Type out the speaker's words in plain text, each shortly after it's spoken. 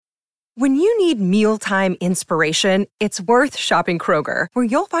When you need mealtime inspiration, it's worth shopping Kroger, where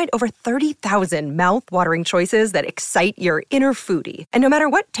you'll find over 30,000 mouth-watering choices that excite your inner foodie. And no matter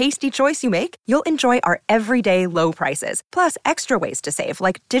what tasty choice you make, you'll enjoy our everyday low prices, plus extra ways to save,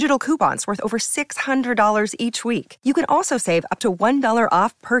 like digital coupons worth over $600 each week. You can also save up to $1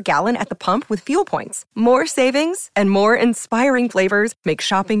 off per gallon at the pump with fuel points. More savings and more inspiring flavors make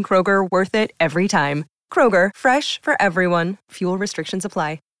shopping Kroger worth it every time. Kroger, fresh for everyone. Fuel restrictions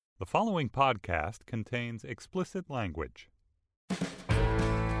apply. The following podcast contains explicit language.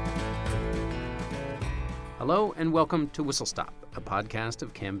 Hello and welcome to Whistle Stop, a podcast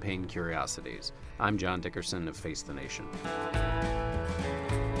of campaign curiosities. I'm John Dickerson of Face the Nation.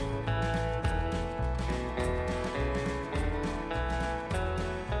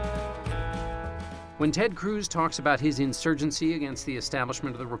 When Ted Cruz talks about his insurgency against the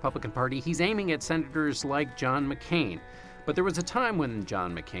establishment of the Republican Party, he's aiming at senators like John McCain. But there was a time when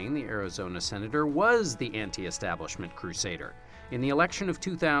John McCain, the Arizona senator, was the anti-establishment crusader. In the election of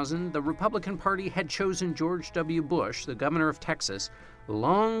 2000, the Republican Party had chosen George W. Bush, the governor of Texas,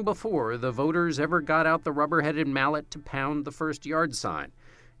 long before the voters ever got out the rubber-headed mallet to pound the first yard sign.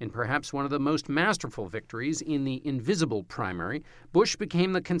 In perhaps one of the most masterful victories in the invisible primary, Bush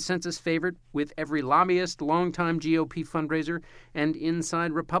became the consensus favorite with every lobbyist, longtime GOP fundraiser, and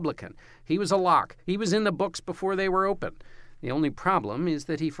inside Republican. He was a lock. He was in the books before they were open. The only problem is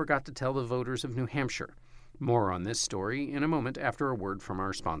that he forgot to tell the voters of New Hampshire. More on this story in a moment after a word from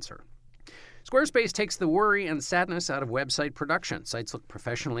our sponsor. Squarespace takes the worry and sadness out of website production. Sites look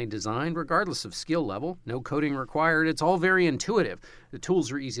professionally designed regardless of skill level. No coding required. It's all very intuitive. The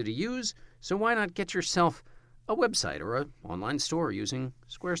tools are easy to use, so why not get yourself a website or an online store using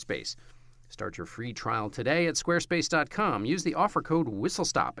Squarespace? Start your free trial today at squarespace.com. Use the offer code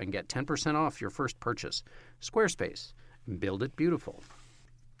WHISTLESTOP and get 10% off your first purchase. Squarespace. Build it beautiful.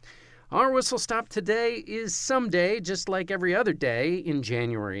 Our Whistle Stop today is someday, just like every other day in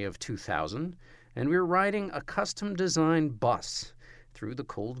January of 2000, and we're riding a custom-designed bus through the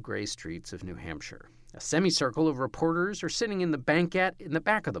cold gray streets of New Hampshire. A semicircle of reporters are sitting in the banquette in the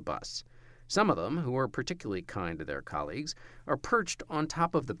back of the bus. Some of them, who are particularly kind to their colleagues, are perched on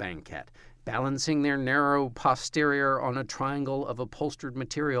top of the banquette, balancing their narrow posterior on a triangle of upholstered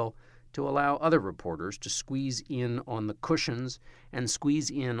material to allow other reporters to squeeze in on the cushions and squeeze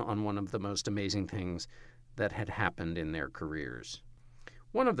in on one of the most amazing things that had happened in their careers.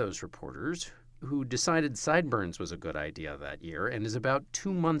 One of those reporters, who decided sideburns was a good idea that year and is about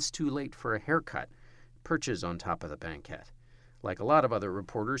 2 months too late for a haircut, perches on top of the banquette. Like a lot of other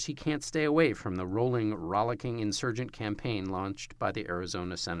reporters, he can't stay away from the rolling, rollicking insurgent campaign launched by the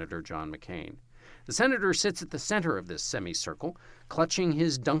Arizona Senator John McCain. The senator sits at the center of this semicircle, clutching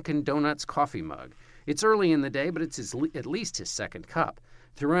his Dunkin' Donuts coffee mug. It's early in the day, but it's at least his second cup.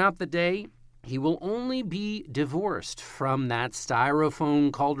 Throughout the day, he will only be divorced from that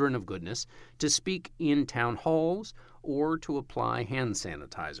styrofoam cauldron of goodness to speak in town halls or to apply hand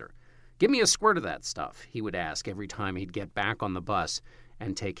sanitizer. "Give me a squirt of that stuff," he would ask every time he'd get back on the bus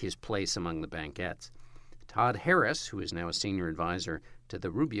and take his place among the banquettes. Todd Harris, who is now a senior advisor to the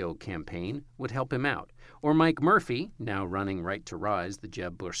Rubio campaign, would help him out. Or Mike Murphy, now running Right to Rise, the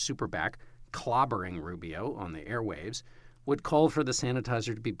Jeb Bush superback, clobbering Rubio on the airwaves, would call for the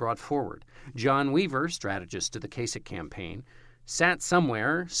sanitizer to be brought forward. John Weaver, strategist to the Kasich campaign, sat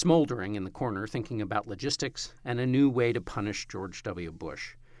somewhere, smoldering in the corner, thinking about logistics and a new way to punish George W.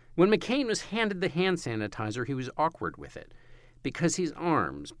 Bush. When McCain was handed the hand sanitizer, he was awkward with it, because his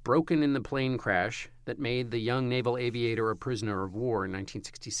arms, broken in the plane crash that made the young naval aviator a prisoner of war in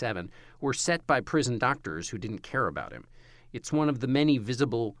 1967, were set by prison doctors who didn't care about him. It's one of the many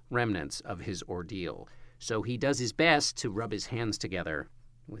visible remnants of his ordeal. So he does his best to rub his hands together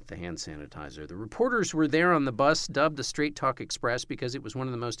with the hand sanitizer. The reporters were there on the bus, dubbed the Straight Talk Express because it was one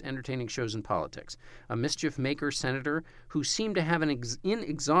of the most entertaining shows in politics. A mischief-maker senator who seemed to have an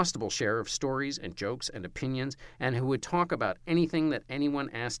inexhaustible share of stories and jokes and opinions, and who would talk about anything that anyone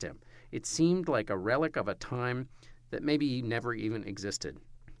asked him. It seemed like a relic of a time that maybe never even existed.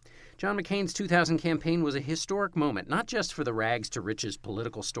 John McCain's 2000 campaign was a historic moment, not just for the rags-to-riches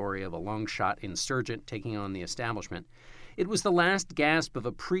political story of a long-shot insurgent taking on the establishment. It was the last gasp of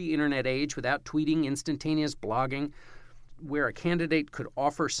a pre-internet age without tweeting, instantaneous blogging, where a candidate could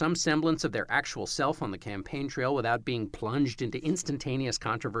offer some semblance of their actual self on the campaign trail without being plunged into instantaneous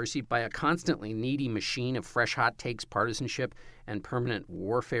controversy by a constantly needy machine of fresh hot takes, partisanship, and permanent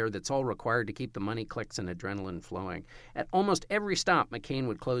warfare that's all required to keep the money clicks and adrenaline flowing. At almost every stop, McCain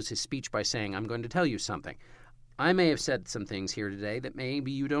would close his speech by saying, "I'm going to tell you something. I may have said some things here today that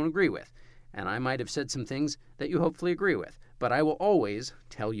maybe you don't agree with, and I might have said some things that you hopefully agree with. but I will always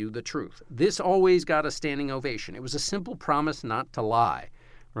tell you the truth. This always got a standing ovation. It was a simple promise not to lie.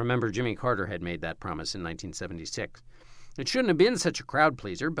 Remember, Jimmy Carter had made that promise in 1976. It shouldn't have been such a crowd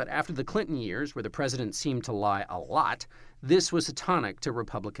pleaser, but after the Clinton years, where the president seemed to lie a lot, this was a tonic to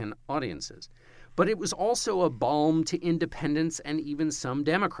Republican audiences. But it was also a balm to independents and even some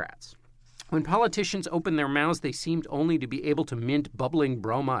Democrats. When politicians opened their mouths, they seemed only to be able to mint bubbling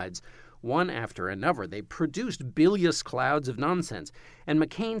bromides one after another. They produced bilious clouds of nonsense, and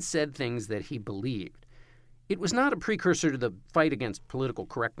McCain said things that he believed. It was not a precursor to the fight against political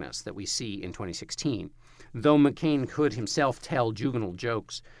correctness that we see in 2016, though McCain could himself tell juvenile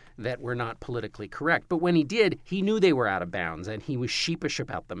jokes that were not politically correct. But when he did, he knew they were out of bounds, and he was sheepish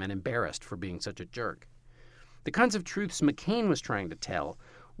about them and embarrassed for being such a jerk. The kinds of truths McCain was trying to tell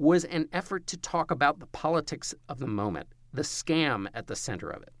was an effort to talk about the politics of the moment, the scam at the center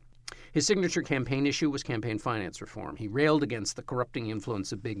of it. His signature campaign issue was campaign finance reform. He railed against the corrupting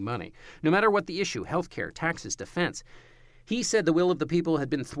influence of big money. No matter what the issue, healthcare, taxes, defense, he said the will of the people had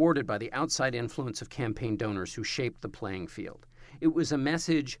been thwarted by the outside influence of campaign donors who shaped the playing field. It was a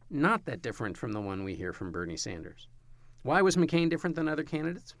message not that different from the one we hear from Bernie Sanders. Why was McCain different than other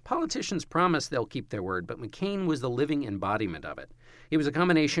candidates? Politicians promise they'll keep their word, but McCain was the living embodiment of it. It was a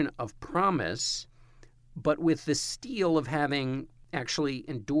combination of promise, but with the steel of having actually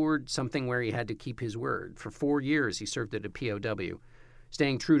endured something where he had to keep his word. For 4 years, he served at a POW,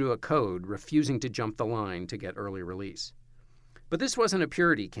 staying true to a code, refusing to jump the line to get early release. But this wasn't a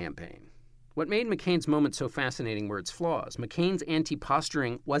purity campaign. What made McCain's moment so fascinating were its flaws. McCain's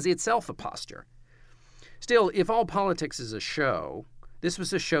anti-posturing was itself a posture. Still, if all politics is a show, this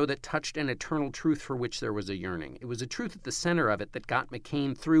was a show that touched an eternal truth for which there was a yearning. It was a truth at the center of it that got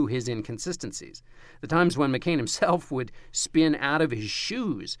McCain through his inconsistencies. The times when McCain himself would spin out of his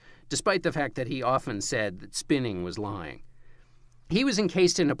shoes, despite the fact that he often said that spinning was lying. He was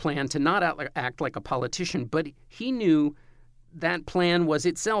encased in a plan to not act like a politician, but he knew that plan was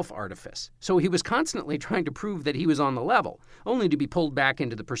itself artifice. So he was constantly trying to prove that he was on the level, only to be pulled back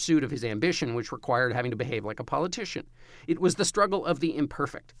into the pursuit of his ambition, which required having to behave like a politician. It was the struggle of the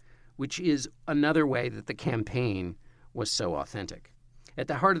imperfect, which is another way that the campaign was so authentic. At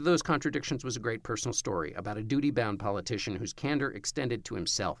the heart of those contradictions was a great personal story about a duty-bound politician whose candor extended to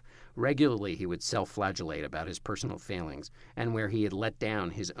himself. Regularly, he would self-flagellate about his personal failings and where he had let down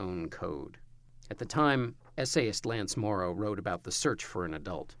his own code. At the time, essayist Lance Morrow wrote about the search for an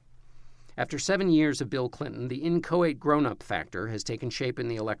adult. After 7 years of Bill Clinton, the inchoate grown-up factor has taken shape in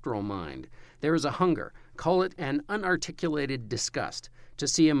the electoral mind. There is a hunger, call it an unarticulated disgust, to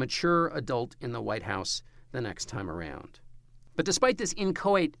see a mature adult in the White House the next time around. But despite this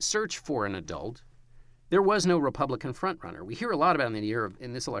inchoate search for an adult, there was no Republican frontrunner. We hear a lot about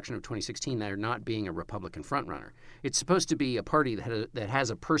in this election of 2016 there not being a Republican frontrunner. It's supposed to be a party that has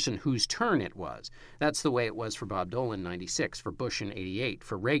a person whose turn it was. That's the way it was for Bob Dole in 96, for Bush in 88,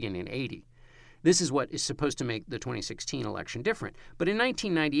 for Reagan in 80. This is what is supposed to make the 2016 election different. But in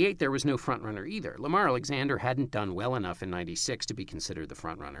 1998, there was no frontrunner either. Lamar Alexander hadn't done well enough in 96 to be considered the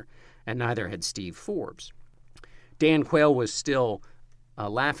frontrunner, and neither had Steve Forbes. Dan Quayle was still a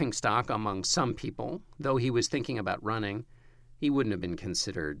laughingstock among some people. Though he was thinking about running, he wouldn't have been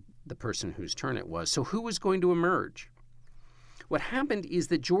considered the person whose turn it was. So who was going to emerge? What happened is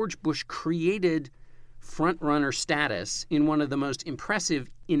that George Bush created frontrunner status in one of the most impressive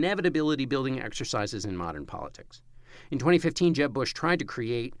inevitability-building exercises in modern politics. In 2015, Jeb Bush tried to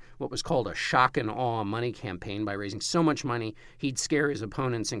create what was called a shock and awe money campaign by raising so much money he'd scare his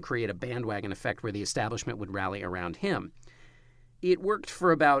opponents and create a bandwagon effect where the establishment would rally around him. It worked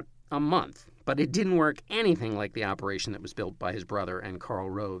for about a month, but it didn't work anything like the operation that was built by his brother and Karl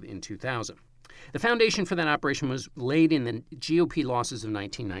Rove in 2000. The foundation for that operation was laid in the GOP losses of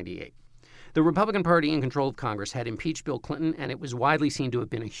 1998. The Republican Party in control of Congress had impeached Bill Clinton, and it was widely seen to have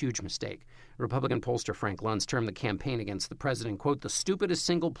been a huge mistake. Republican pollster Frank Luntz termed the campaign against the president, quote, the stupidest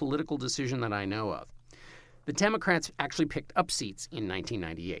single political decision that I know of. The Democrats actually picked up seats in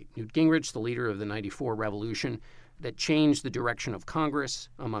 1998. Newt Gingrich, the leader of the '94 revolution that changed the direction of Congress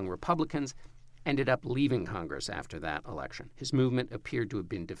among Republicans, ended up leaving Congress after that election. His movement appeared to have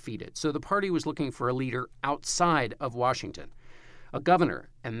been defeated. So the party was looking for a leader outside of Washington, a governor,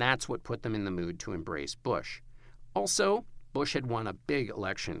 and that's what put them in the mood to embrace Bush. Also, Bush had won a big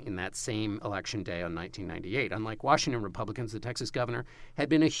election in that same election day on 1998. Unlike Washington Republicans, the Texas governor had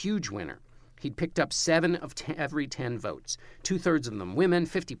been a huge winner. He'd picked up 7 of every 10 votes, 2/3 of them women,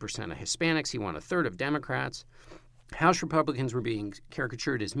 50% of Hispanics. He won 1/3 of Democrats. House Republicans were being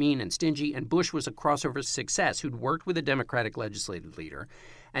caricatured as mean and stingy, and Bush was a crossover success who'd worked with a Democratic legislative leader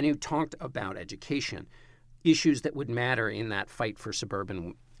and who talked about education issues that would matter in that fight for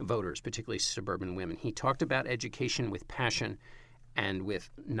suburban voters, particularly suburban women. He talked about education with passion and with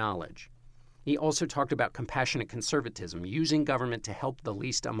knowledge. He also talked about compassionate conservatism, using government to help the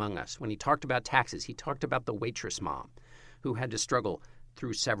least among us. When he talked about taxes, he talked about the waitress mom who had to struggle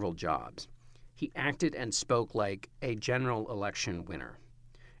through several jobs. He acted and spoke like a general election winner.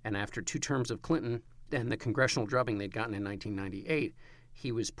 And after 2 terms of Clinton and the congressional drubbing they'd gotten in 1998,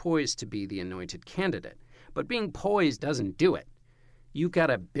 he was poised to be the anointed candidate. But being poised doesn't do it. You've got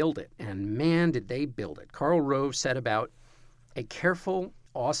to build it. And man, did they build it. Karl Rove set about a careful,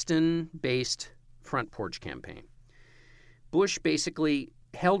 Austin-based front porch campaign. Bush basically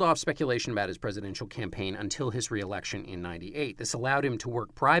held off speculation about his presidential campaign until his reelection in 98. This allowed him to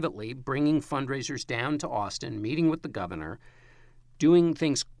work privately, bringing fundraisers down to Austin, meeting with the governor, doing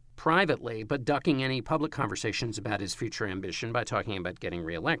things privately, but ducking any public conversations about his future ambition by talking about getting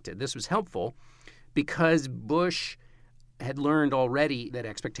reelected. This was helpful because Bush had learned already that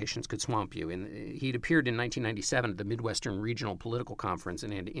expectations could swamp you. And he'd appeared in 1997 at the Midwestern Regional Political Conference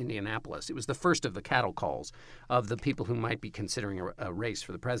in Indianapolis. It was the first of the cattle calls of the people who might be considering a race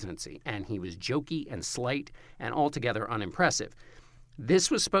for the presidency. And he was jokey and slight and altogether unimpressive.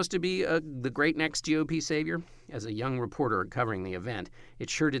 This was supposed to be the great next GOP savior. As a young reporter covering the event, it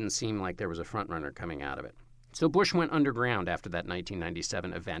sure didn't seem like there was a frontrunner coming out of it. So Bush went underground after that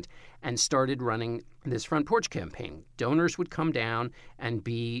 1997 event and started running this front porch campaign. Donors would come down and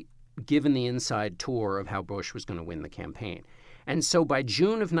be given the inside tour of how Bush was going to win the campaign. And so by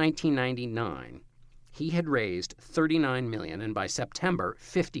June of 1999, he had raised $39 million, and by September,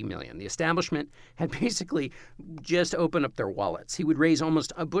 $50 million. The establishment had basically just opened up their wallets. Bush would raise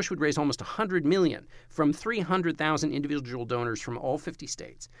almost $100 million from 300,000 individual donors from all 50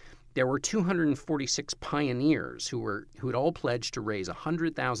 states. There were 246 pioneers who had all pledged to raise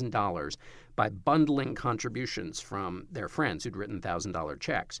 $100,000 by bundling contributions from their friends who'd written $1,000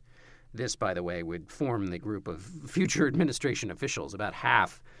 checks. This, by the way, would form the group of future administration officials. A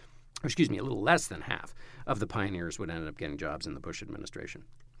little less than half of the pioneers would end up getting jobs in the Bush administration.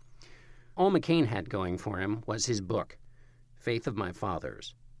 All McCain had going for him was his book, Faith of My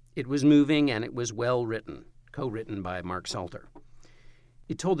Fathers. It was moving and it was well written, co-written by Mark Salter.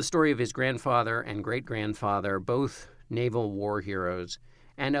 It told the story of his grandfather and great-grandfather, both naval war heroes,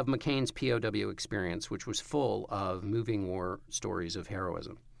 and of McCain's POW experience, which was full of moving war stories of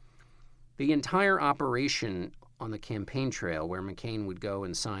heroism. The entire operation on the campaign trail, where McCain would go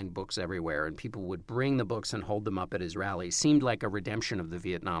and sign books everywhere and people would bring the books and hold them up at his rallies, seemed like a redemption of the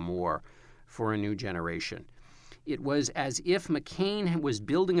Vietnam War for a new generation. It was as if McCain was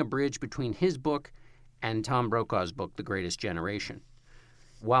building a bridge between his book and Tom Brokaw's book, The Greatest Generation.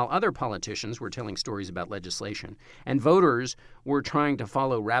 While other politicians were telling stories about legislation and voters were trying to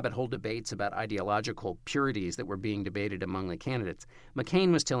follow rabbit hole debates about ideological purities that were being debated among the candidates,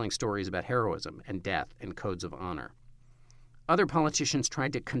 McCain was telling stories about heroism and death and codes of honor. Other politicians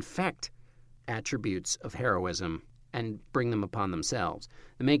tried to confect attributes of heroism and bring them upon themselves.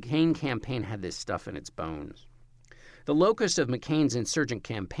 The McCain campaign had this stuff in its bones. The locus of McCain's insurgent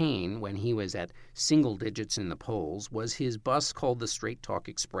campaign, when he was at single digits in the polls, was his bus called the Straight Talk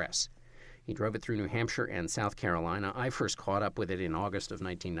Express. He drove it through New Hampshire and South Carolina. I first caught up with it in August of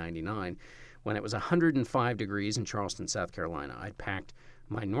 1999 when it was 105 degrees in Charleston, South Carolina. I'd packed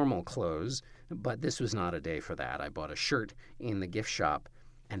my normal clothes, but this was not a day for that. I bought a shirt in the gift shop,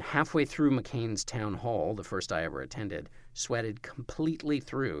 and halfway through McCain's town hall, the first I ever attended, sweated completely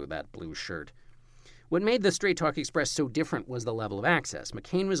through that blue shirt. What made the Straight Talk Express so different was the level of access.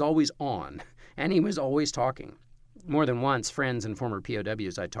 McCain was always on, and he was always talking. More than once, friends and former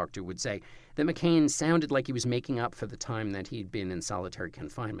POWs I talked to would say that McCain sounded like he was making up for the time that he'd been in solitary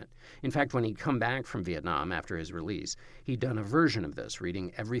confinement. In fact, when he'd come back from Vietnam after his release, he'd done a version of this,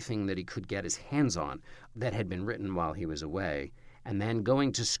 reading everything that he could get his hands on that had been written while he was away, and then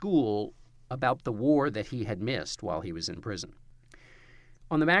going to school about the war that he had missed while he was in prison.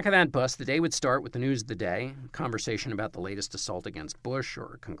 On the back of that bus, the day would start with the news of the day, a conversation about the latest assault against Bush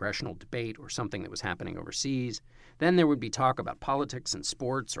or a congressional debate or something that was happening overseas. Then there would be talk about politics and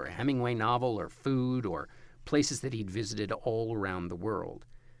sports or a Hemingway novel or food or places that he'd visited all around the world.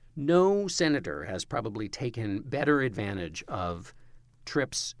 No senator has probably taken better advantage of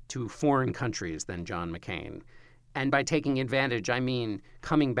trips to foreign countries than John McCain. And by taking advantage, I mean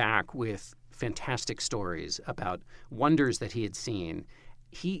coming back with fantastic stories about wonders that he had seen.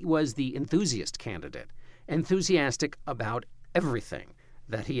 He was the enthusiast candidate, enthusiastic about everything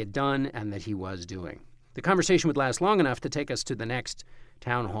that he had done and that he was doing. The conversation would last long enough to take us to the next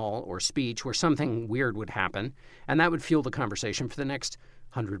town hall or speech where something weird would happen, and that would fuel the conversation for the next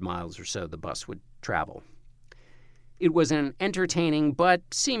 100 miles or so the bus would travel. It was an entertaining but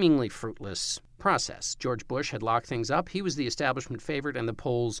seemingly fruitless process. George Bush had locked things up. He was the establishment favorite, and the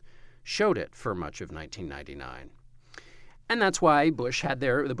polls showed it for much of 1999. And that's why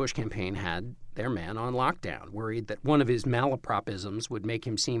the Bush campaign had their man on lockdown, worried that one of his malapropisms would make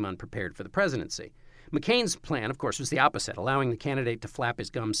him seem unprepared for the presidency. McCain's plan, of course, was the opposite, allowing the candidate to flap his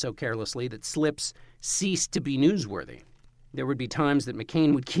gums so carelessly that slips ceased to be newsworthy. There would be times that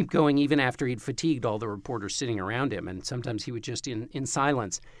McCain would keep going even after he'd fatigued all the reporters sitting around him, and sometimes he would just, in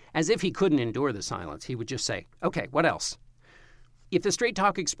silence, as if he couldn't endure the silence, he would just say, "Okay, what else?" If the Straight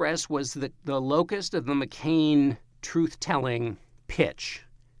Talk Express was the locus of the McCain truth-telling pitch,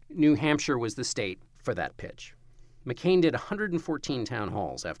 New Hampshire was the state for that pitch. McCain did 114 town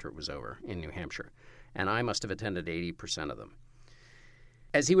halls after it was over in New Hampshire, and I must have attended 80% of them.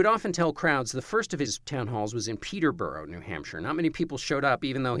 As he would often tell crowds, the first of his town halls was in Peterborough, New Hampshire. Not many people showed up,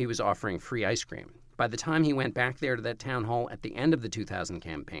 even though he was offering free ice cream. By the time he went back there to that town hall at the end of the 2000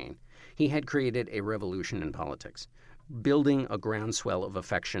 campaign, he had created a revolution in politics, building a groundswell of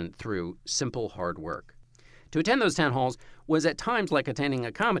affection through simple hard work. To attend those town halls was at times like attending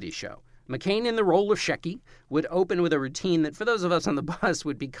a comedy show. McCain, in the role of Shecky, would open with a routine that for those of us on the bus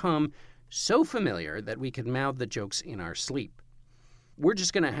would become so familiar that we could mouth the jokes in our sleep. We're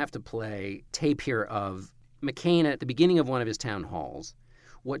just going to have to play tape here of McCain at the beginning of one of his town halls.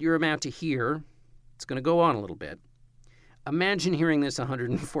 What you're about to hear, it's going to go on a little bit. Imagine hearing this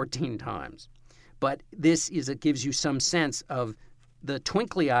 114 times. But it gives you some sense of the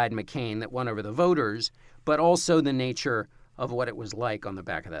twinkly-eyed McCain that won over the voters, but also the nature of what it was like on the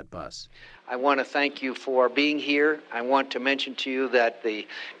back of that bus. I want to thank you for being here. I want to mention to you that the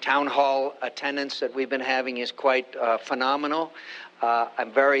town hall attendance that we've been having is quite phenomenal.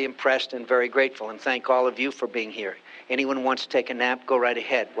 I'm very impressed and very grateful, and thank all of you for being here. Anyone who wants to take a nap, go right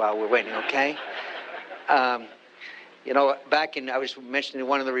ahead while we're waiting, okay? I was mentioning to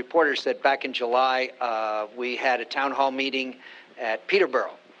one of the reporters that back in July, we had a town hall meeting at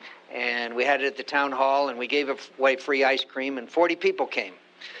Peterborough. And we had it at the town hall, and we gave away free ice cream, and 40 people came.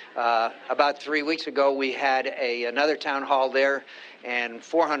 About 3 weeks ago, we had another town hall there, and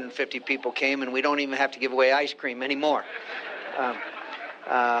 450 people came, and we don't even have to give away ice cream anymore.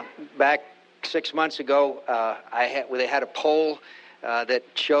 Back 6 months ago, they had a poll that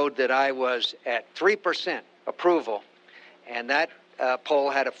showed that I was at 3% approval, and that poll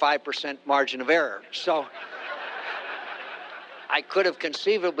had a 5% margin of error. So I could have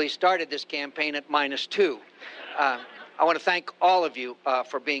conceivably started this campaign at -2. I want to thank all of you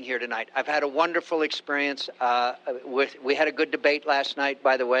for being here tonight. I've had a wonderful experience. We had a good debate last night,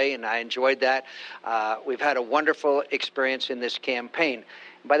 by the way, and I enjoyed that. We've had a wonderful experience in this campaign.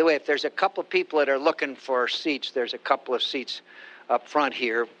 By the way, if there's a couple of people that are looking for seats, there's a couple of seats up front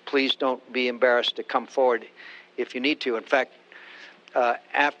here. Please don't be embarrassed to come forward if you need to. In fact,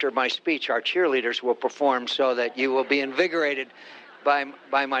 after my speech, our cheerleaders will perform so that you will be invigorated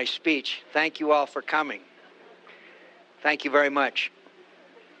by my speech. Thank you all for coming. Thank you very much.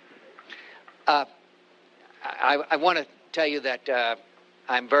 I want to tell you that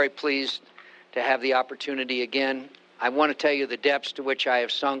I'm very pleased to have the opportunity again. I want to tell you the depths to which I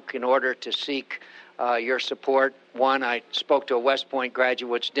have sunk in order to seek your support. One, I spoke to a West Point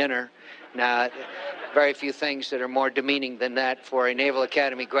graduates dinner. Now, very few things that are more demeaning than that for a Naval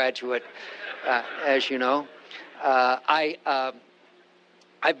Academy graduate, as you know. I've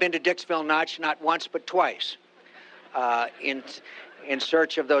been to Dixville Notch not once but twice in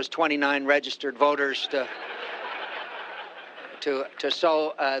search of those 29 registered voters to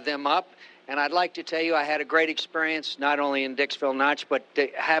sew them up. And I'd like to tell you I had a great experience not only in Dixville Notch, but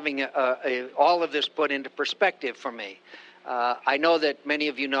having all of this put into perspective for me. I know that many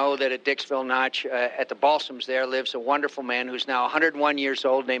of you know that at Dixville Notch, at the Balsams there, lives a wonderful man who's now 101 years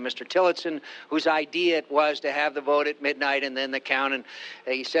old named Mr. Tillotson, whose idea it was to have the vote at midnight and then the count. And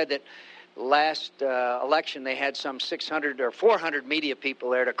he said that last election they had some 600 or 400 media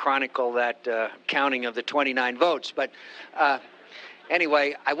people there to chronicle that counting of the 29 votes. But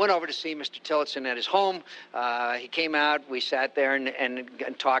anyway, I went over to see Mr. Tillotson at his home. He came out, we sat there and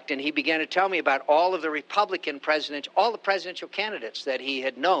talked, and he began to tell me about all of the all the presidential candidates that he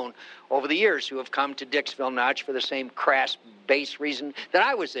had known over the years who have come to Dixville Notch for the same crass, base reason that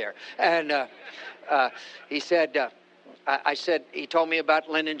I was there. And he said, he told me about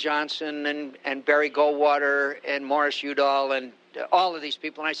Lyndon Johnson and Barry Goldwater and Morris Udall and all of these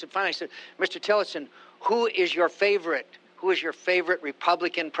people. And I said, Mr. Tillotson, who is your favorite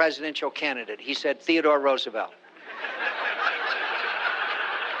Republican presidential candidate? He said, Theodore Roosevelt.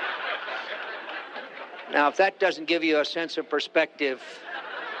 Now, if that doesn't give you a sense of perspective,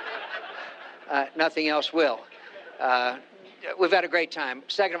 nothing else will. We've had a great time.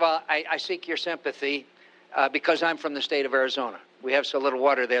 Second of all, I seek your sympathy because I'm from the state of Arizona. We have so little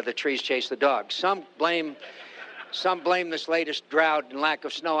water there, the trees chase the dogs. Some blame this latest drought and lack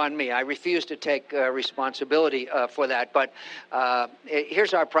of snow on me. I refuse to take responsibility for that. But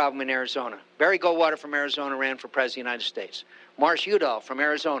here's our problem in Arizona. Barry Goldwater from Arizona ran for President of the United States. Morris Udall from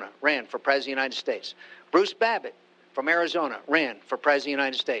Arizona ran for President of the United States. Bruce Babbitt from Arizona ran for President of the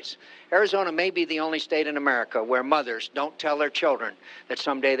United States. Arizona may be the only state in America where mothers don't tell their children that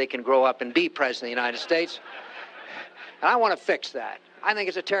someday they can grow up and be President of the United States. And I want to fix that. I think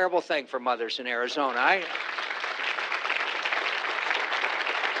it's a terrible thing for mothers in Arizona.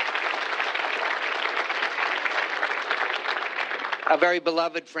 A very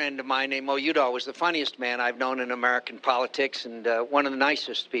beloved friend of mine named Mo Udall was the funniest man I've known in American politics and one of the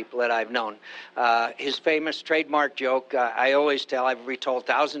nicest people that I've known. His famous trademark joke, I always tell, I've retold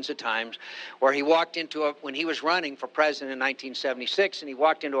thousands of times, where he walked when he was running for president in 1976, and he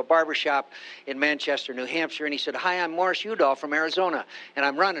walked into a barbershop in Manchester, New Hampshire, and he said, "Hi, I'm Morris Udall from Arizona, and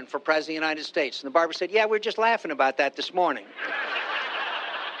I'm running for president of the United States." And the barber said, "Yeah, we were just laughing about that this morning."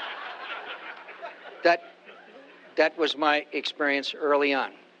 That was my experience early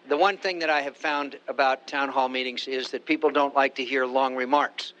on. The one thing that I have found about town hall meetings is that people don't like to hear long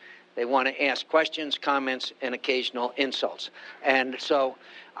remarks. They want to ask questions, comments, and occasional insults. And so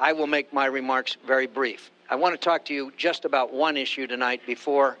I will make my remarks very brief. I want to talk to you just about one issue tonight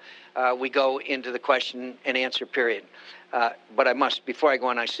before we go into the question and answer period. But I must, before I go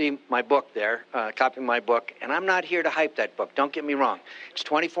on, I see my book there, a copy of my book, and I'm not here to hype that book. Don't get me wrong. It's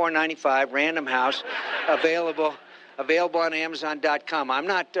 $24.95, Random House, available on Amazon.com. I'm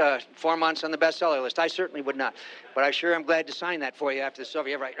not 4 months on the bestseller list. I certainly would not. But I sure am glad to sign that for you after the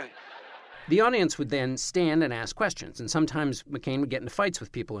Soviet. Right. The audience would then stand and ask questions, and sometimes McCain would get into fights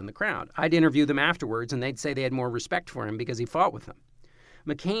with people in the crowd. I'd interview them afterwards, and they'd say they had more respect for him because he fought with them.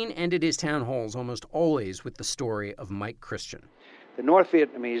 McCain ended his town halls almost always with the story of Mike Christian. The North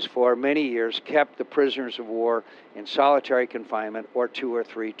Vietnamese, for many years, kept the prisoners of war in solitary confinement or 2 or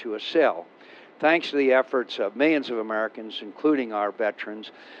 3 to a cell. Thanks to the efforts of millions of Americans, including our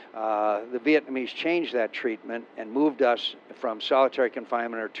veterans, the Vietnamese changed that treatment and moved us from solitary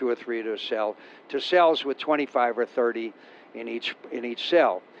confinement or 2 or 3 to a cell to cells with 25 or 30 in each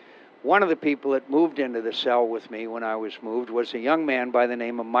cell. One of the people that moved into the cell with me when I was moved was a young man by the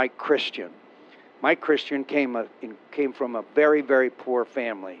name of Mike Christian. Mike Christian came from a very, very poor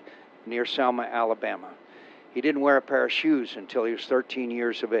family near Selma, Alabama. He didn't wear a pair of shoes until he was 13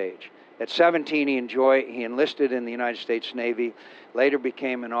 years of age. At 17, he enlisted in the United States Navy, later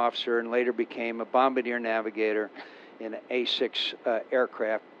became an officer, and later became a bombardier navigator in an A-6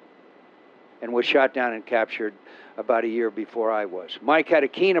 aircraft, and was shot down and captured about a year before I was. Mike had a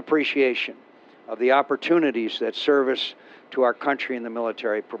keen appreciation of the opportunities that service to our country and the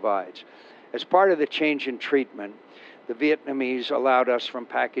military provides. As part of the change in treatment, the Vietnamese allowed us from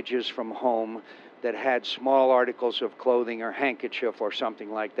packages from home that had small articles of clothing or handkerchief or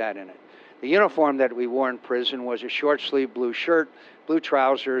something like that in it. The uniform that we wore in prison was a short-sleeved blue shirt, blue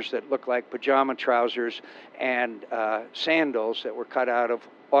trousers that looked like pajama trousers, and sandals that were cut out of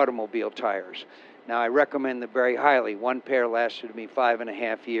automobile tires. Now, I recommend them very highly. One pair lasted me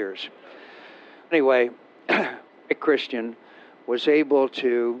 5.5 years. Anyway, Christian was able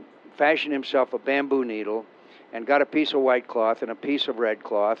to fashion himself a bamboo needle and got a piece of white cloth and a piece of red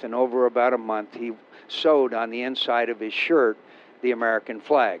cloth, and over about a month he sewed on the inside of his shirt the American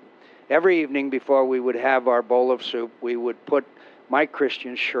flag. Every evening before we would have our bowl of soup, we would put Mike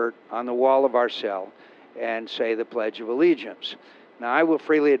Christian's shirt on the wall of our cell and say the Pledge of Allegiance. Now, I will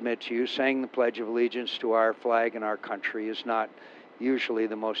freely admit to you, saying the Pledge of Allegiance to our flag and our country is not usually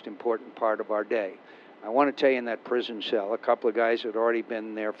the most important part of our day. I want to tell you, in that prison cell, a couple of guys had already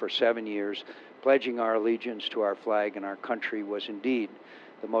been there for 7 years. Pledging our allegiance to our flag and our country was indeed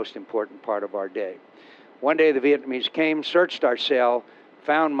the most important part of our day. One day the Vietnamese came, searched our cell,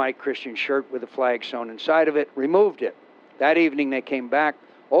 found Mike Christian's shirt with a flag sewn inside of it, removed it. That evening they came back,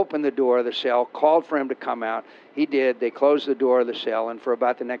 opened the door of the cell, called for him to come out. He did. They closed the door of the cell, and for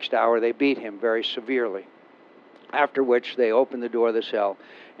about the next hour they beat him very severely. After which they opened the door of the cell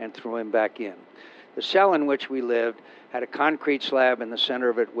and threw him back in. The cell in which we lived had a concrete slab in the center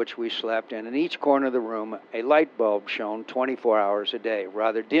of it which we slept, and in each corner of the room a light bulb shone 24 hours a day,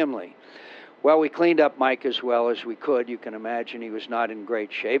 rather dimly. Well, we cleaned up Mike as well as we could. You can imagine he was not in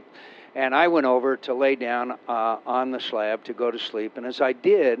great shape. And I went over to lay down on the slab to go to sleep. And as I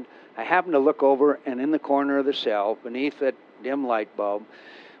did, I happened to look over, and in the corner of the cell, beneath that dim light bulb,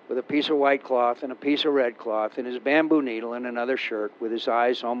 with a piece of white cloth and a piece of red cloth and his bamboo needle and another shirt, with his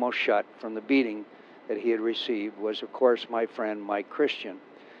eyes almost shut from the beating that he had received was, of course, my friend Mike Christian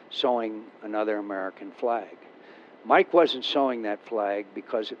sewing another American flag. Mike wasn't sewing that flag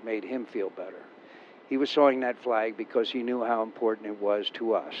because it made him feel better. He was sewing that flag because he knew how important it was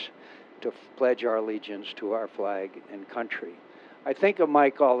to us to pledge our allegiance to our flag and country. I think of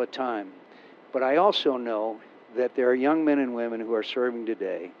Mike all the time, but I also know that there are young men and women who are serving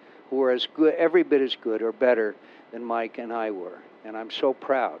today who are as good, every bit as good or better than Mike and I were. And I'm so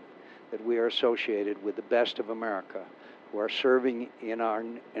proud that we are associated with the best of America, who are serving in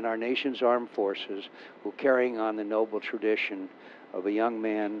our nation's armed forces, who are carrying on the noble tradition of a young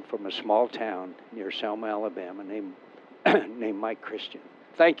man from a small town near Selma, Alabama, named Mike Christian.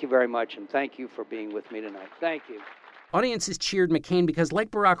 Thank you very much, and thank you for being with me tonight. Thank you. Audiences cheered McCain because,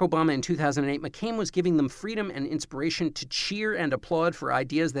 like Barack Obama in 2008, McCain was giving them freedom and inspiration to cheer and applaud for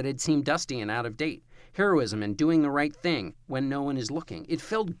ideas that had seemed dusty and out of date. Heroism and doing the right thing when no one is looking. It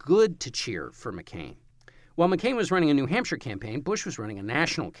felt good to cheer for McCain. While McCain was running a New Hampshire campaign, Bush was running a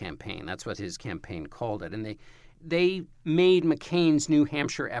national campaign. That's what his campaign called it. And they made McCain's New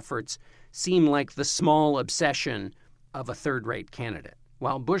Hampshire efforts seem like the small obsession of a third-rate candidate,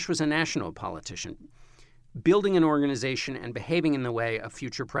 while Bush was a national politician, building an organization and behaving in the way a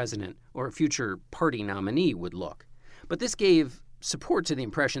future president or a future party nominee would look. But this gave support to the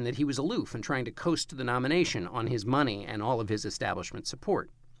impression that he was aloof and trying to coast to the nomination on his money and all of his establishment support.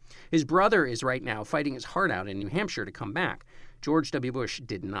 His brother is right now fighting his heart out in New Hampshire to come back. George W. Bush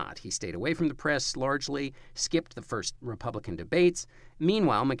did not. He stayed away from the press largely, skipped the first Republican debates.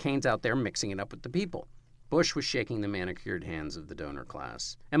 Meanwhile, McCain's out there mixing it up with the people. Bush was shaking the manicured hands of the donor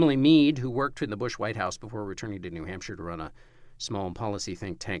class. Emily Mead, who worked in the Bush White House before returning to New Hampshire to run a small policy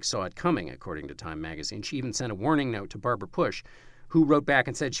think tank, saw it coming, according to Time magazine. She even sent a warning note to Barbara Bush, who wrote back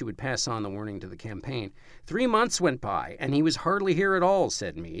and said she would pass on the warning to the campaign. 3 months went by, and he was hardly here at all,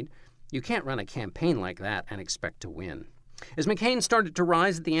 said Mead. You can't run a campaign like that and expect to win. As McCain started to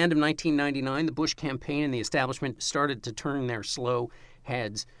rise at the end of 1999, the Bush campaign and the establishment started to turn their slow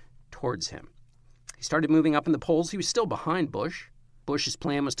heads towards him. He started moving up in the polls. He was still behind Bush. Bush's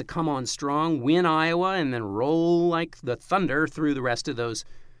plan was to come on strong, win Iowa, and then roll like the thunder through the rest of those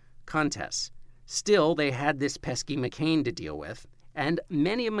contests. Still, they had this pesky McCain to deal with, and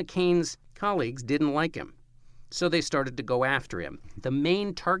many of McCain's colleagues didn't like him. So they started to go after him. The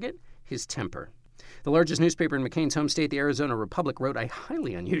main target? His temper. The largest newspaper in McCain's home state, the Arizona Republic, wrote a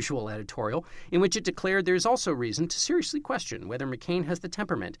highly unusual editorial in which it declared there's also reason to seriously question whether McCain has the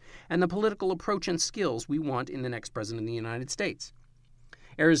temperament and the political approach and skills we want in the next president of the United States.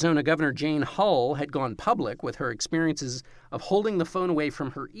 Arizona Governor Jane Hull had gone public with her experiences of holding the phone away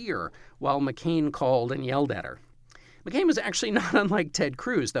from her ear while McCain called and yelled at her. McCain was actually not unlike Ted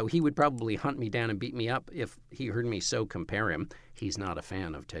Cruz, though he would probably hunt me down and beat me up if he heard me so compare him. He's not a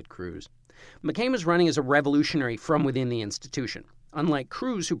fan of Ted Cruz. McCain was running as a revolutionary from within the institution. Unlike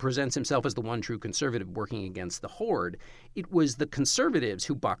Cruz, who presents himself as the one true conservative working against the horde, it was the conservatives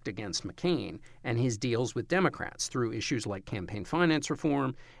who bucked against McCain and his deals with Democrats through issues like campaign finance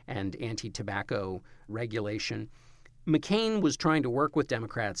reform and anti-tobacco regulation. McCain was trying to work with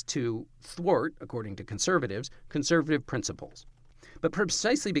Democrats to thwart, according to conservatives, conservative principles. But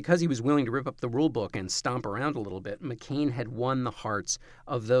precisely because he was willing to rip up the rule book and stomp around a little bit, McCain had won the hearts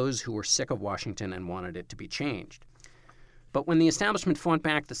of those who were sick of Washington and wanted it to be changed. But when the establishment fought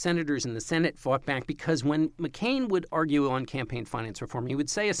back, the senators in the Senate fought back because when McCain would argue on campaign finance reform, he would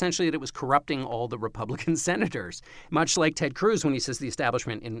say essentially that it was corrupting all the Republican senators, much like Ted Cruz when he says the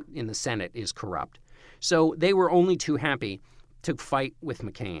establishment in the Senate is corrupt. So they were only too happy to fight with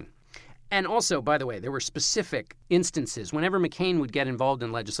McCain. And also, by the way, there were specific instances. Whenever McCain would get involved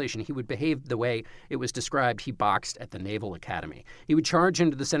in legislation, he would behave the way it was described he boxed at the Naval Academy. He would charge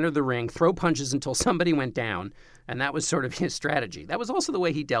into the center of the ring, throw punches until somebody went down, and that was sort of his strategy. That was also the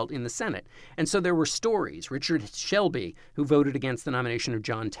way he dealt in the Senate. And so there were stories. Richard Shelby, who voted against the nomination of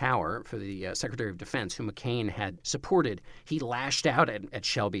John Tower for the Secretary of Defense, who McCain had supported, he lashed out at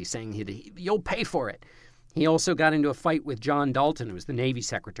Shelby, saying, "You'll pay for it." He also got into a fight with John Dalton, who was the Navy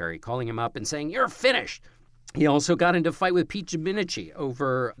Secretary, calling him up and saying, "You're finished." He also got into a fight with Pete Domenici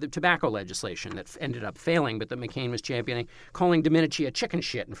over the tobacco legislation that ended up failing, but that McCain was championing, calling Domenici a chicken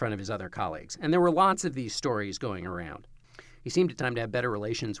shit in front of his other colleagues. And there were lots of these stories going around. He seemed at times to have better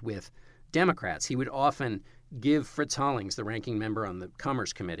relations with Democrats. He would often give Fritz Hollings, the ranking member on the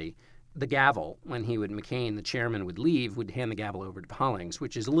Commerce Committee, the gavel when McCain, the chairman, would leave, would hand the gavel over to Hollings,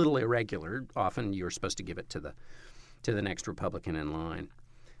 which is a little irregular. Often you're supposed to give it to the next Republican in line.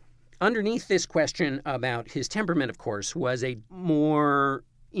 Underneath this question about his temperament, of course, was a more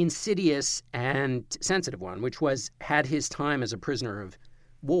insidious and sensitive one, which was, had his time as a prisoner of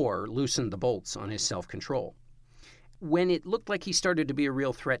war loosened the bolts on his self-control. When it looked like he started to be a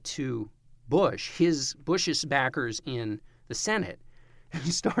real threat to Bush's backers in the Senate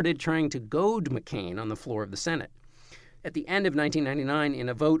started trying to goad McCain on the floor of the Senate. At the end of 1999, in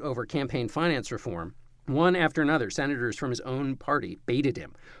a vote over campaign finance reform, one after another, senators from his own party baited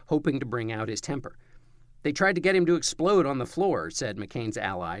him, hoping to bring out his temper. They tried to get him to explode on the floor, said McCain's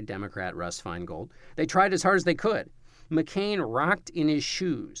ally, Democrat Russ Feingold. They tried as hard as they could. McCain rocked in his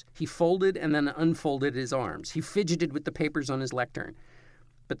shoes. He folded and then unfolded his arms. He fidgeted with the papers on his lectern.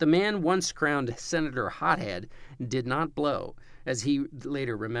 But the man once crowned Senator Hothead did not blow. As he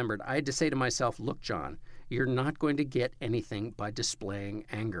later remembered, I had to say to myself, look, John, you're not going to get anything by displaying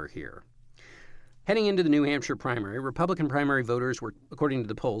anger here. Heading into the New Hampshire primary, Republican primary voters were, according to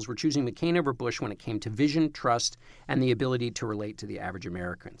the polls, were choosing McCain over Bush when it came to vision, trust, and the ability to relate to the average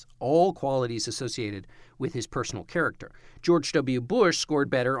Americans, all qualities associated with his personal character. George W. Bush scored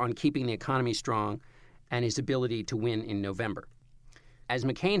better on keeping the economy strong and his ability to win in November. As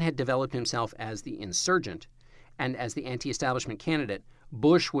McCain had developed himself as the insurgent and as the anti-establishment candidate,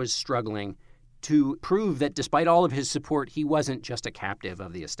 Bush was struggling to prove that despite all of his support, he wasn't just a captive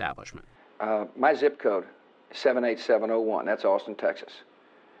of the establishment. My zip code is 78701. That's Austin, Texas.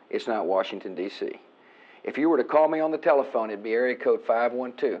 It's not Washington, D.C. If you were to call me on the telephone, it'd be area code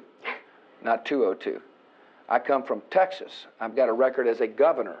 512, not 202. I come from Texas. I've got a record as a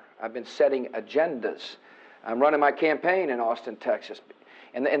governor. I've been setting agendas. I'm running my campaign in Austin, Texas.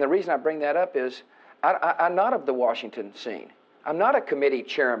 And the reason I bring that up is I'm not of the Washington scene. I'm not a committee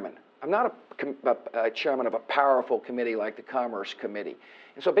chairman. I'm not a chairman of a powerful committee like the Commerce Committee.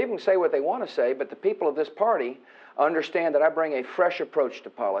 And so people can say what they want to say, but the people of this party understand that I bring a fresh approach to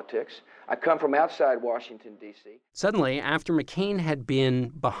politics. I come from outside Washington, D.C. Suddenly, after McCain had been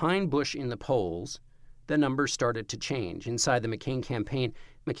behind Bush in the polls, the numbers started to change. Inside the McCain campaign,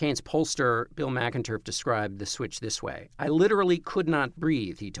 McCain's pollster, Bill McInturff, described the switch this way. I literally could not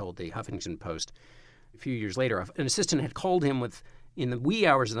breathe, he told the Huffington Post. A few years later, an assistant had called him in the wee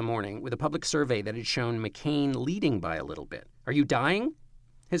hours of the morning with a public survey that had shown McCain leading by a little bit. Are you dying?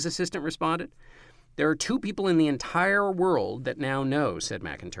 His assistant responded. There are two people in the entire world that now know, said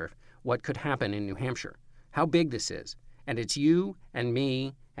McInturff, what could happen in New Hampshire, how big this is. And it's you and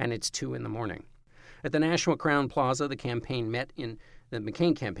me, and it's 2 a.m. At the National Crown Plaza, the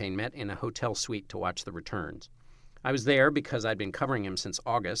McCain campaign met in a hotel suite to watch the returns. I was there because I'd been covering him since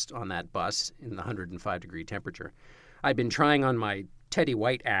August on that bus in the 105-degree temperature. I'd been trying on my Teddy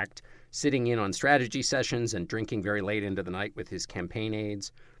White act, sitting in on strategy sessions and drinking very late into the night with his campaign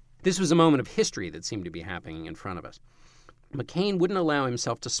aides. This was a moment of history that seemed to be happening in front of us. McCain wouldn't allow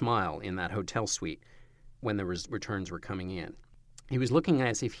himself to smile in that hotel suite when the returns were coming in. He was looking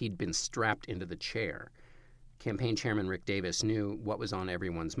as if he'd been strapped into the chair. Campaign chairman Rick Davis knew what was on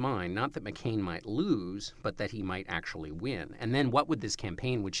everyone's mind, not that McCain might lose, but that he might actually win. And then what would this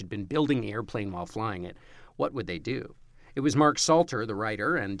campaign, which had been building the airplane while flying it, what would they do? It was Mark Salter, the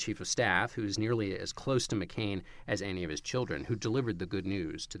writer and chief of staff, who is nearly as close to McCain as any of his children, who delivered the good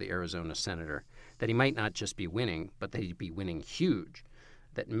news to the Arizona senator that he might not just be winning, but that he'd be winning huge,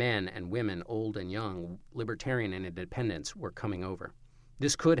 that men and women, old and young, libertarian and independents, were coming over.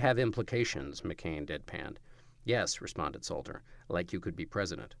 This could have implications, McCain deadpanned. Yes, responded Salter, like you could be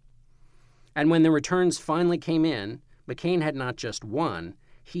president. And when the returns finally came in, McCain had not just won,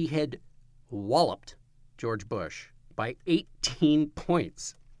 he had walloped George Bush by 18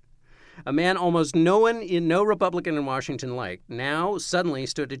 points. A man almost no Republican in Washington liked now suddenly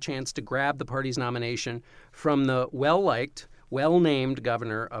stood a chance to grab the party's nomination from the well-liked, well-named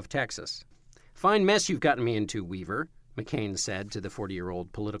governor of Texas. Fine mess you've gotten me into, Weaver, McCain said to the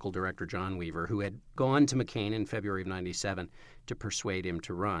 40-year-old political director John Weaver, who had gone to McCain in February of 97 to persuade him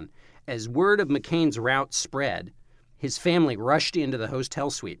to run. As word of McCain's rout spread, his family rushed into the hotel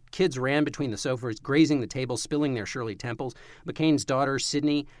suite. Kids ran between the sofas, grazing the table, spilling their Shirley Temples. McCain's daughter,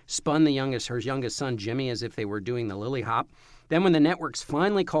 Sydney, spun her youngest son, Jimmy, as if they were doing the lily hop. Then when the networks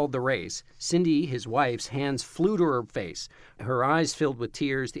finally called the race, Cindy, his wife's hands flew to her face. Her eyes filled with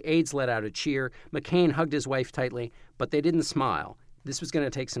tears. The aides let out a cheer. McCain hugged his wife tightly, but they didn't smile. This was going to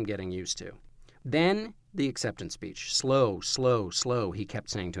take some getting used to. Then the acceptance speech. Slow, slow, slow, he kept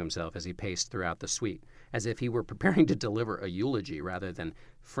saying to himself as he paced throughout the suite, as if he were preparing to deliver a eulogy rather than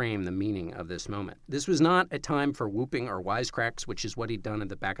frame the meaning of this moment. This was not a time for whooping or wisecracks, which is what he'd done at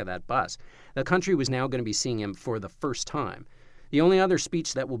the back of that bus. The country was now going to be seeing him for the first time. The only other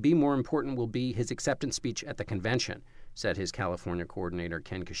speech that will be more important will be his acceptance speech at the convention, said his California coordinator,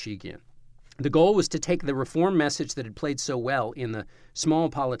 Ken Kashigian. The goal was to take the reform message that had played so well in the small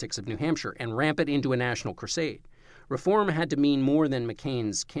politics of New Hampshire and ramp it into a national crusade. Reform had to mean more than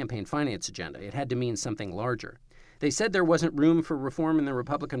McCain's campaign finance agenda. It had to mean something larger. They said there wasn't room for reform in the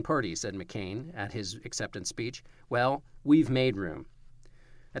Republican Party, said McCain at his acceptance speech. Well, we've made room.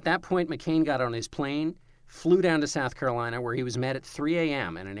 At that point, McCain got on his plane, flew down to South Carolina, where he was met at 3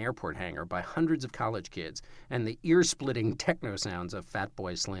 a.m. in an airport hangar by hundreds of college kids and the ear-splitting techno sounds of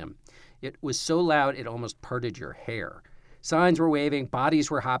Fatboy Slim. It was so loud it almost parted your hair. Signs were waving, bodies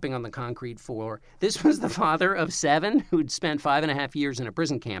were hopping on the concrete floor. This was the father of 7 who'd spent 5.5 years in a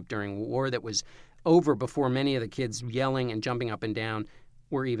prison camp during a war that was over before many of the kids yelling and jumping up and down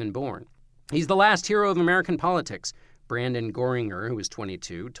were even born. He's the last hero of American politics, Brandon Goringer, who was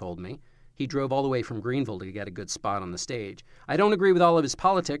 22, told me. He drove all the way from Greenville to get a good spot on the stage. I don't agree with all of his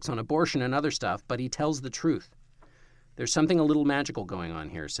politics on abortion and other stuff, but he tells the truth. There's something a little magical going on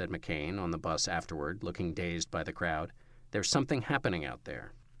here, said McCain on the bus afterward, looking dazed by the crowd. There's something happening out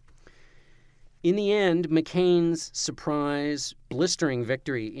there. In the end, McCain's surprise, blistering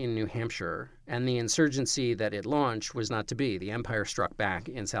victory in New Hampshire and the insurgency that it launched was not to be. The empire struck back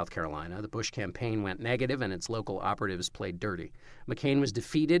in South Carolina. The Bush campaign went negative and its local operatives played dirty. McCain was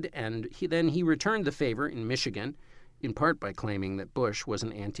defeated, and he returned the favor in Michigan, in part by claiming that Bush was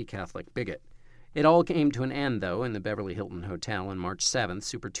an anti-Catholic bigot. It all came to an end, though, in the Beverly Hilton Hotel on March 7th,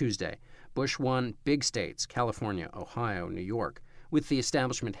 Super Tuesday. Bush won big states, California, Ohio, New York, with the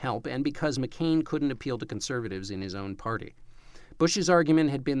establishment help and because McCain couldn't appeal to conservatives in his own party. Bush's argument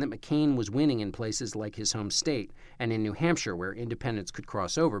had been that McCain was winning in places like his home state and in New Hampshire where independents could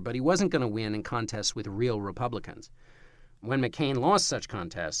cross over, but he wasn't going to win in contests with real Republicans. When McCain lost such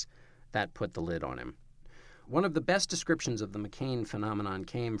contests, that put the lid on him. One of the best descriptions of the McCain phenomenon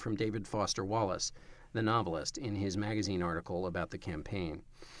came from David Foster Wallace, the novelist, in his magazine article about the campaign.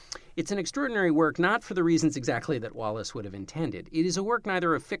 It's an extraordinary work, not for the reasons exactly that Wallace would have intended. It is a work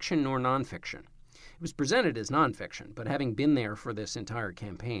neither of fiction nor nonfiction. It was presented as nonfiction, but having been there for this entire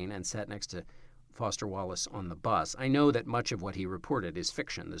campaign and sat next to Foster Wallace on the bus, I know that much of what he reported is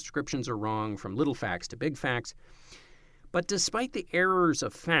fiction. The descriptions are wrong, from little facts to big facts. But despite the errors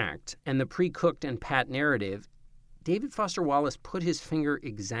of fact and the pre-cooked and pat narrative, David Foster Wallace put his finger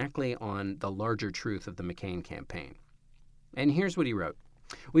exactly on the larger truth of the McCain campaign. And here's what he wrote.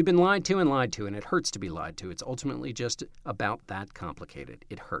 We've been lied to, and it hurts to be lied to. It's ultimately just about that complicated.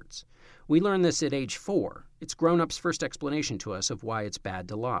 It hurts. We learned this at age 4. It's grown-ups' first explanation to us of why it's bad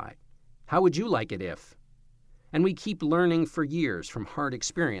to lie. How would you like it if? And we keep learning for years from hard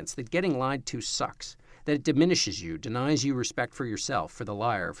experience that getting lied to sucks, that it diminishes you, denies you respect for yourself, for the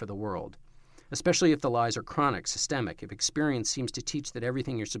liar, for the world. Especially if the lies are chronic, systemic, if experience seems to teach that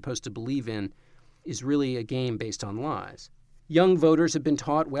everything you're supposed to believe in is really a game based on lies. Young voters have been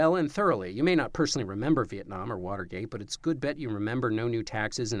taught well and thoroughly. You may not personally remember Vietnam or Watergate, but it's good bet you remember no new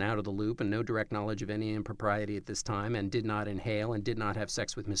taxes and out of the loop and no direct knowledge of any impropriety at this time and did not inhale and did not have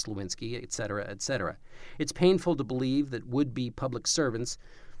sex with Miss Lewinsky, etc., etc. It's painful to believe that would-be public servants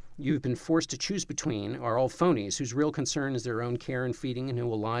you've been forced to choose between are all phonies whose real concern is their own care and feeding and who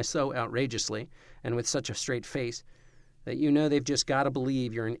will lie so outrageously and with such a straight face that you know they've just got to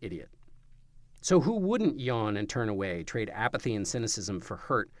believe you're an idiot. So who wouldn't yawn and turn away, trade apathy and cynicism for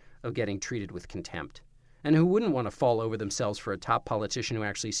hurt of getting treated with contempt? And who wouldn't want to fall over themselves for a top politician who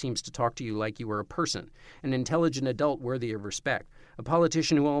actually seems to talk to you like you were a person, an intelligent adult worthy of respect, a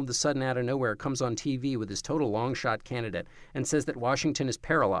politician who all of a sudden out of nowhere comes on TV with his total long-shot candidate and says that Washington is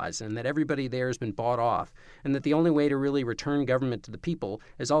paralyzed and that everybody there has been bought off and that the only way to really return government to the people,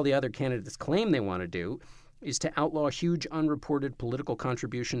 as all the other candidates claim they want to do, is to outlaw huge unreported political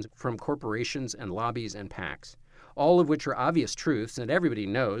contributions from corporations and lobbies and PACs, all of which are obvious truths that everybody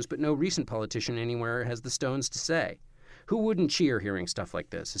knows, but no recent politician anywhere has the stones to say. Who wouldn't cheer hearing stuff like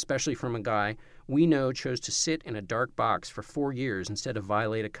this, especially from a guy we know chose to sit in a dark box for 4 years instead of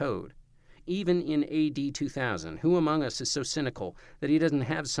violate a code? Even in AD 2000, who among us is so cynical that he doesn't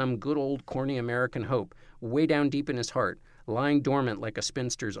have some good old corny American hope way down deep in his heart, lying dormant like a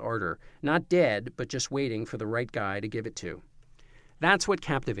spinster's ardor, not dead, but just waiting for the right guy to give it to? That's what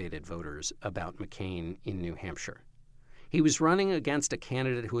captivated voters about McCain in New Hampshire. He was running against a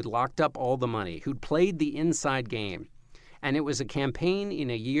candidate who had locked up all the money, who'd played the inside game. And it was a campaign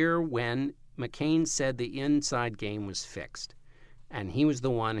in a year when McCain said the inside game was fixed. And he was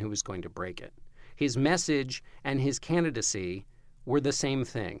the one who was going to break it. His message and his candidacy were the same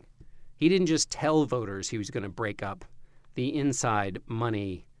thing. He didn't just tell voters he was going to break up the inside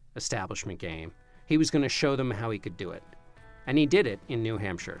money establishment game. He was going to show them how he could do it. And he did it in New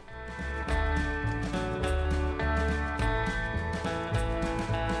Hampshire.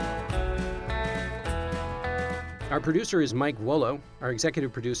 Our producer is Mike Wolo. Our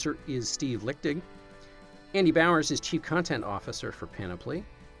executive producer is Steve Lichtig. Andy Bowers is Chief Content Officer for Panoply.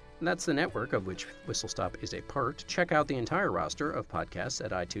 That's the network of which Whistle Stop is a part. Check out the entire roster of podcasts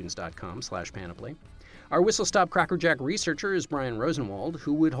at itunes.com/panoply. Our Whistle Stop Crackerjack researcher is Brian Rosenwald,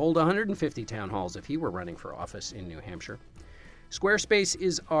 who would hold 150 town halls if he were running for office in New Hampshire. Squarespace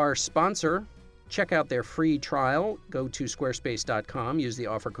is our sponsor. Check out their free trial. Go to squarespace.com, use the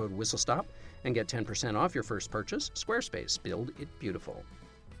offer code WhistleStop, and get 10% off your first purchase. Squarespace, build it beautiful.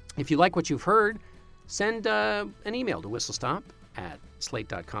 If you like what you've heard, send an email to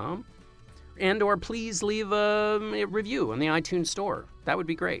whistlestop@slate.com, and or please leave a review on the iTunes store. That would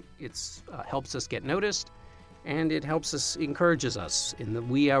be great. It helps us get noticed, and it encourages us in the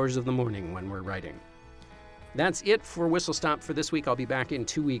wee hours of the morning when we're writing. That's it for Whistle Stop for this week. I'll be back in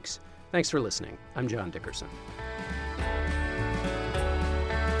 2 weeks. Thanks for listening. I'm John Dickerson.